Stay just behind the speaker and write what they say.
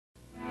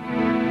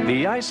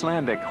The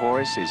Icelandic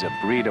horse is a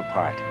breed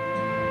apart.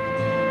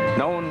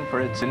 Known for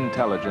its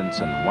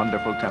intelligence and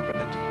wonderful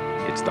temperament,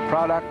 it's the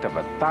product of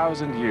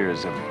 1,000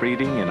 years of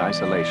breeding in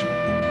isolation.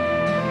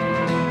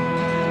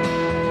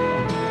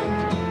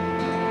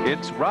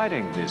 It's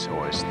riding this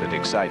horse that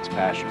excites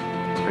passion,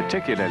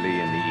 particularly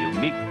in the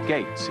unique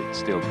gaits it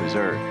still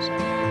preserves.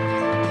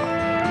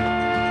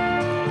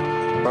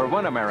 For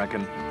one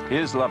American,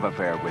 his love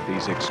affair with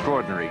these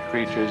extraordinary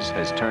creatures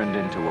has turned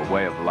into a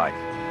way of life.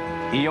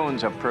 He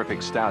owns a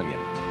perfect stallion,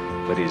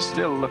 but is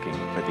still looking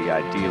for the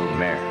ideal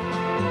mare.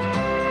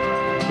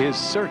 His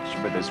search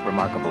for this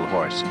remarkable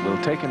horse will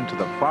take him to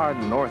the far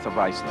north of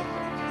Iceland,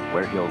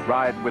 where he'll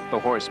ride with the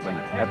horsemen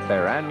at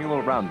their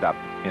annual roundup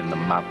in the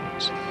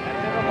mountains.